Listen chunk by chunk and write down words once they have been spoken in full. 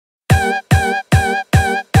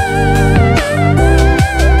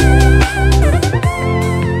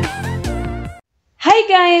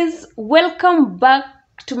Welcome back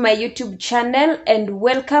to my YouTube channel, and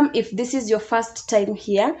welcome if this is your first time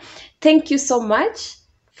here. Thank you so much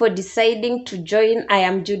for deciding to join I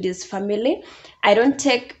Am Judy's family. I don't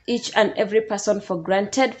take each and every person for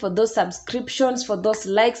granted, for those subscriptions, for those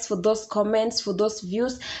likes, for those comments, for those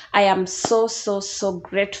views. I am so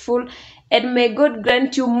grateful, and may God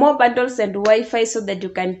grant you more bundles and Wi-Fi so that you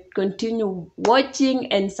can continue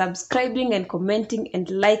watching and subscribing and commenting and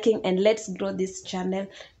liking, and let's grow this channel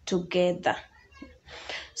together.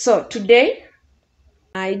 So today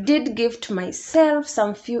I did gift myself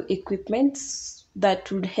some few equipments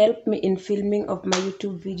that would help me in filming of my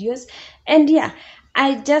YouTube videos, and yeah,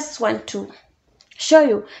 I just want to show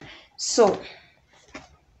you. So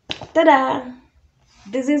tada,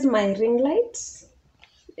 this is my ring light.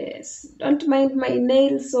 Yes, don't mind my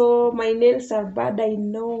nails. So my nails are bad, I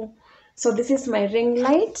know. So this is my ring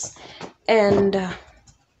light, and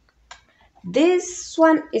this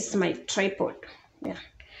one is my tripod. Yeah,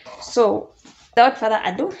 so without further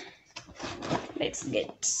ado, let's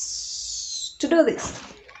get to do this.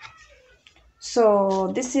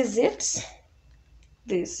 So this is it.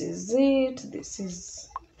 This is it. This is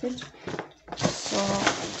it. So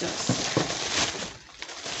just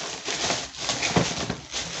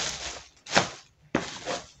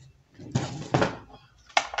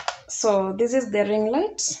so this is the ring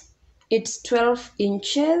light. It's 12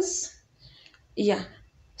 inches. Yeah.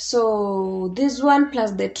 So this one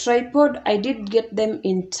plus the tripod, I did get them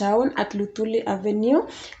in town at Luthuli Avenue.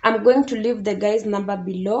 I'm going to leave the guy's number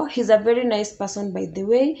below. He's a very nice person, by the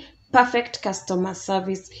way. Perfect customer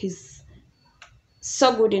service. He's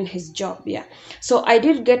so good in his job. Yeah. So I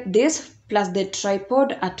did get this plus the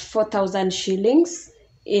tripod at 4,000 shillings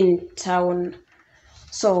in town.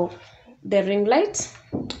 So the ring light,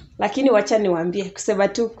 lakini wacha niwaambie kusema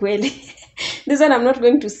tu kweli. This one I'm not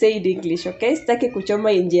going to say in English, okay? Sitaki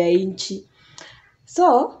kuchoma nje ya inchi.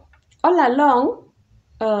 So all along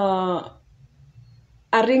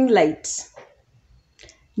a ring light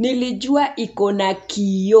nilijua iko na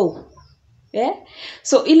kioo.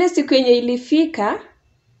 So ile siku yenye ilifika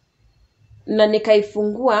na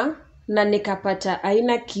nikaifungua na nikapata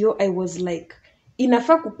haina kioo, I was like,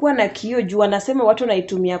 inafaa kukuwa na kioo juu wanasema watu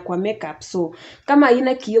naitumia kwa makeup. So kama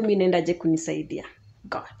haina kioo mimi naendaje kunisaidia?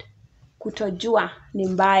 God, kutojua ni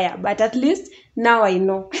mbaya, but at least now I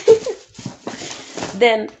know.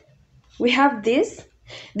 Then we have this.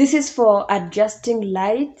 This is for adjusting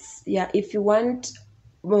lights. Yeah, if you want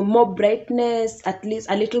more brightness, at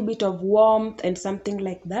least a little bit of warmth and something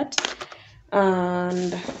like that.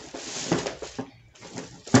 And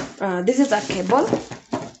this is a cable,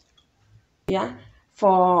 yeah,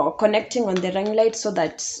 for connecting on the ring light so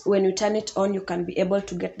that when you turn it on you can be able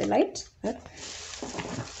to get the light.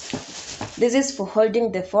 This is for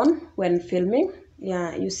holding the phone when filming.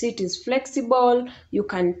 Yeah, you see it is flexible. You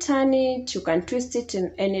can turn it, you can twist it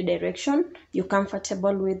in any direction you're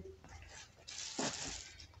comfortable with.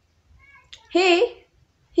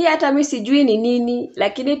 Hii hata mimi sijui ni nini,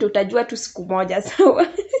 lakini tutajua tu siku moja, sawa?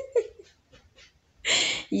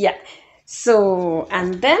 Yeah. So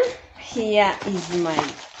and then here is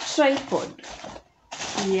my tripod.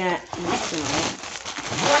 Here is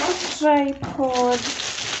my tripod.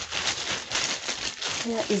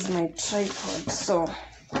 Here is my tripod. So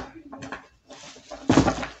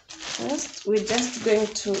first we're just going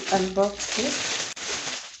to unbox it.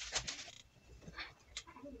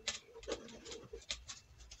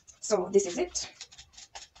 So this is it.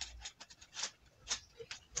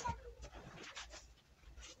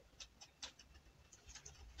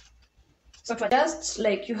 So for just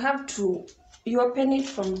like you open it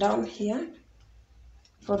from down here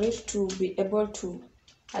for it to be able to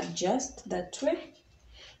adjust that way.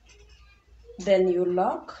 Then you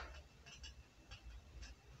lock.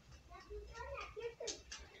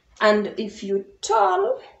 And if you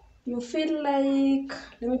tall, you feel like,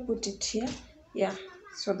 let me put it here. Yeah,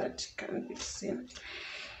 so that it can be seen.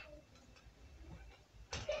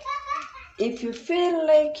 If you feel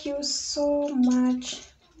like you're so much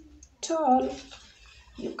tall,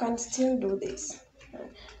 you can still do this.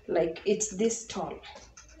 Like it's this tall.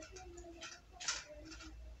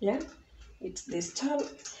 Yeah, it's this tall.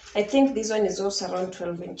 I think this one is also around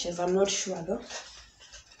 12 inches. I'm not sure though.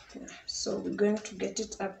 Yeah, so we're going to get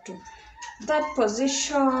it up to that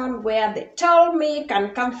position where the tall me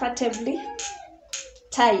can comfortably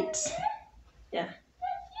tie it. Yeah.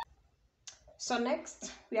 So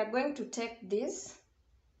next we are going to take this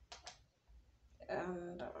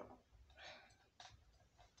and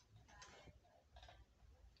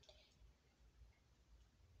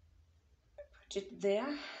put it there.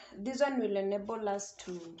 This one will enable us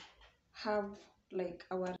to have like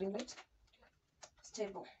our ring light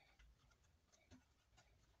stable.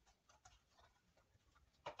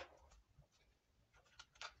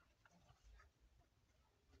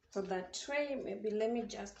 So that way, maybe let me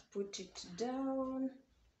just put it down.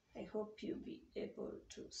 I hope you'll be able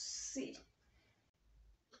to see.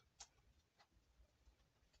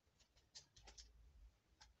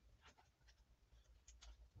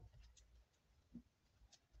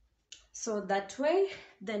 So that way,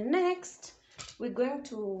 the next, we're going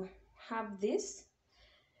to have this.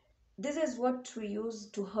 This is what we use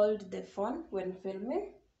to hold the phone when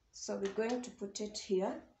filming. So we're going to put it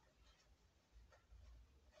here.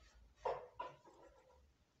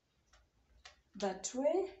 That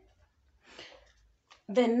way.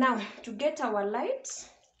 Then now, to get our lights,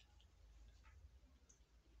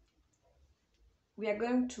 we are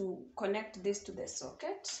going to connect this to the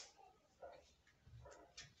socket.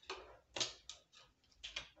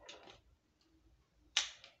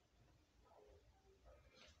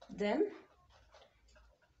 Then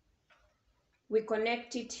we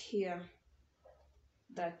connect it here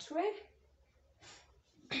that way.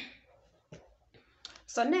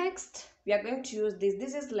 So next we are going to use this.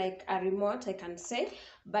 This is like a remote, I can say,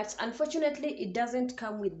 but unfortunately it doesn't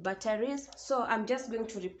come with batteries, so I'm just going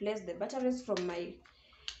to replace the batteries from my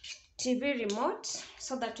TV remote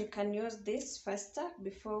so that we can use this faster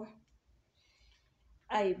before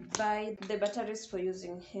I buy the batteries for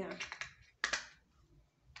using here.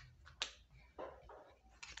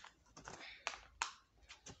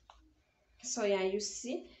 So yeah, you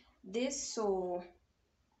see this. So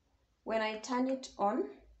when I turn it on,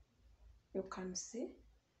 you can see,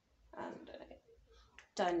 and I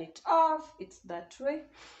turn it off, it's that way.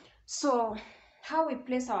 So how we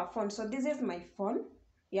place our phone, so this is my phone,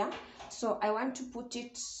 yeah, so I want to put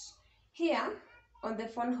it here on the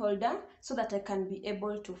phone holder so that I can be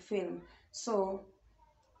able to film. So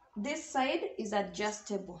this side is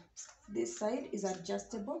adjustable, this side is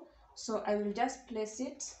adjustable, so I will just place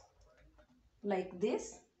it like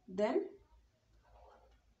this. Then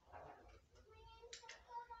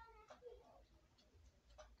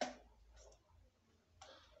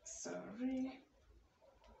sorry,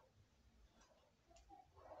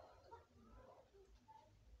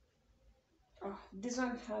 oh, this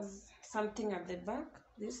one has something at the back,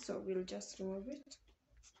 this, so we'll just remove it.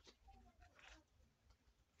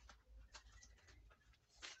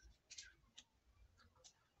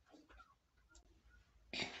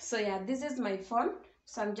 So yeah, this is my phone,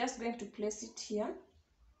 so I'm just going to place it here,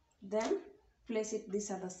 then place it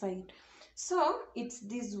this other side. So it's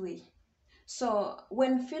this way. So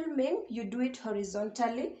when filming, you do it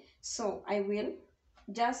horizontally. So I will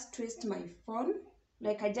just twist my phone,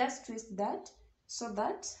 like I just twist that so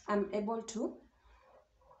that I'm able to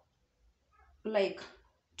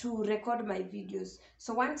record my videos.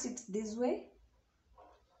 So once it's this way,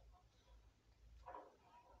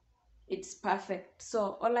 it's perfect.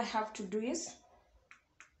 So all I have to do is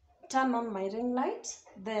turn on my ring light,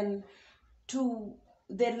 then to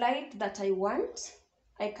the light that I want,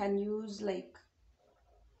 I can use like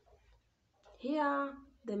here,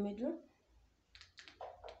 the middle,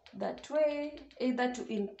 that way, either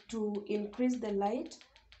to increase the light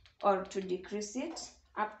or to decrease it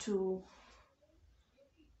up to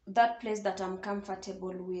that place that I'm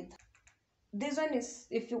comfortable with. This one is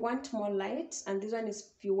if you want more light, and this one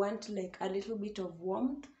is if you want like a little bit of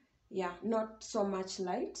warmth, yeah, not so much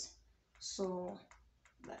light. So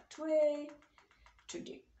that way, to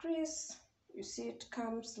decrease, you see it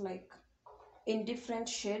comes like in different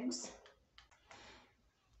shades.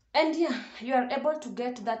 And yeah, you are able to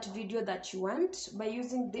get that video that you want by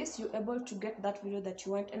using this. You're able to get that video that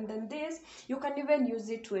you want, and then this, you can even use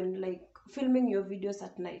it when like filming your videos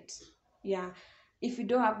at night. Yeah, if you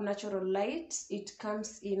don't have natural light, it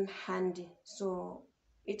comes in handy, so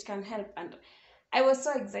it can help. And I was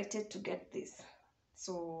so excited to get this.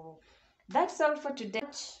 So that's all for today.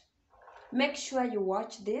 Make sure you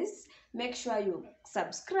watch this, make sure you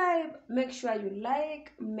subscribe, make sure you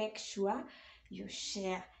like, make sure you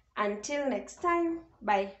share. Until next time,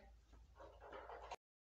 bye.